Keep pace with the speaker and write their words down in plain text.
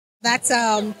That's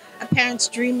a parent's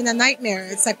dream and a nightmare.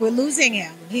 It's like we're losing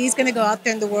him. He's going to go out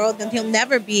there in the world and he'll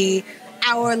never be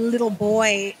our little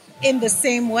boy in the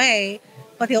same way,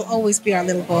 but he'll always be our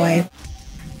little boy.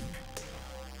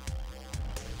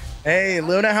 Hey,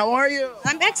 Luna, how are you?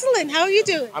 I'm excellent. How are you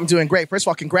doing? I'm doing great. First of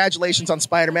all, congratulations on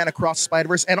Spider-Man Across the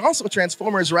Spider-Verse and also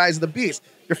Transformers Rise of the Beast.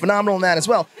 You're phenomenal in that as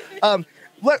well.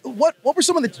 What were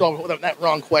some of the... Oh, that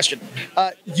wrong question.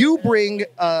 You bring...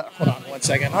 hold on one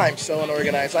second. I'm so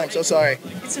unorganized. I'm so sorry.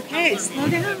 It's okay. Slow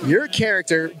down. Your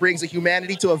character brings a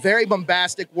humanity to a very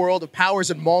bombastic world of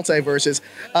powers and multiverses.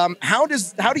 How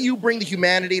do you bring the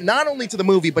humanity not only to the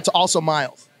movie, but to also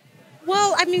Miles?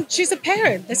 Well, I mean, she's a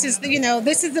parent. This is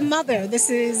the mother. This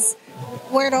is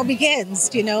where it all begins,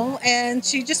 and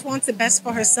she just wants the best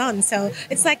for her son. So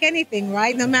it's like anything,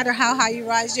 right? No matter how high you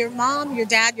rise, your mom, your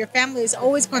dad, your family is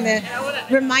always going to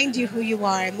remind you who you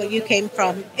are and what you came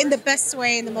from in the best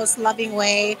way, in the most loving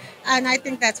way. And I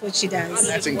think that's what she does.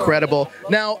 That's incredible.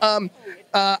 Now,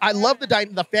 I love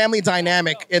the family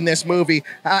dynamic in this movie.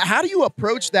 How do you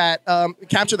approach that,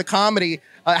 capture the comedy?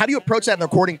 How do you approach that in the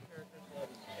recording?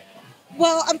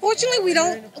 Well, unfortunately,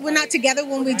 we're not together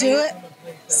when we do it.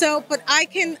 So, but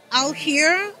I'll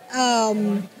hear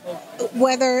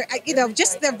whether,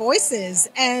 just their voices.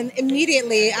 And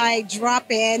immediately I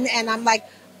drop in and I'm like,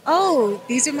 oh,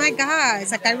 these are my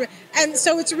guys. And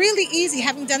so it's really easy.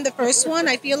 Having done the first one,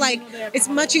 I feel like it's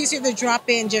much easier to drop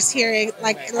in just hearing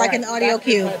like an audio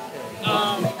cue.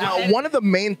 Now, one of the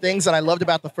main things that I loved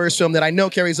about the first film that I know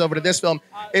carries over to this film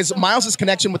is Miles'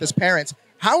 connection with his parents.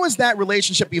 How has that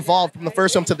relationship evolved from the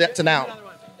first film to now?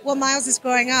 Well, Miles is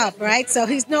growing up, right? So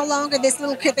he's no longer this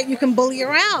little kid that you can bully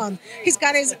around. He's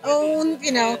got his own,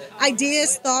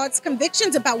 ideas, thoughts,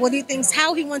 convictions about what he thinks,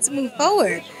 how he wants to move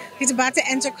forward. He's about to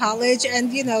enter college,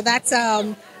 and, that's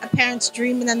a parent's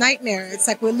dream and a nightmare. It's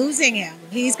like we're losing him.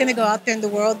 He's going to go out there in the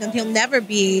world, and he'll never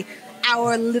be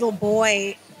our little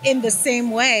boy in the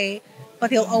same way, but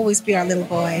he'll always be our little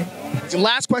boy. The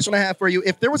last question I have for you,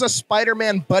 if there was a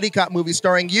Spider-Man buddy cop movie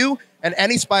starring you and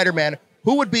any Spider-Man,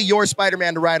 who would be your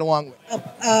Spider-Man to ride along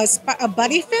with? A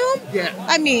buddy film? Yeah.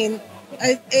 I mean,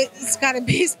 it's got to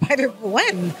be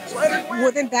Spider-Gwen.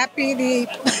 Wouldn't that be the...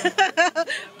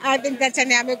 I think that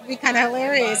dynamic would be kind of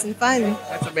hilarious and fun.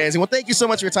 That's amazing. Well, thank you so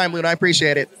much for your time, Luna. I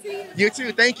appreciate it. You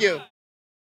too. Thank you.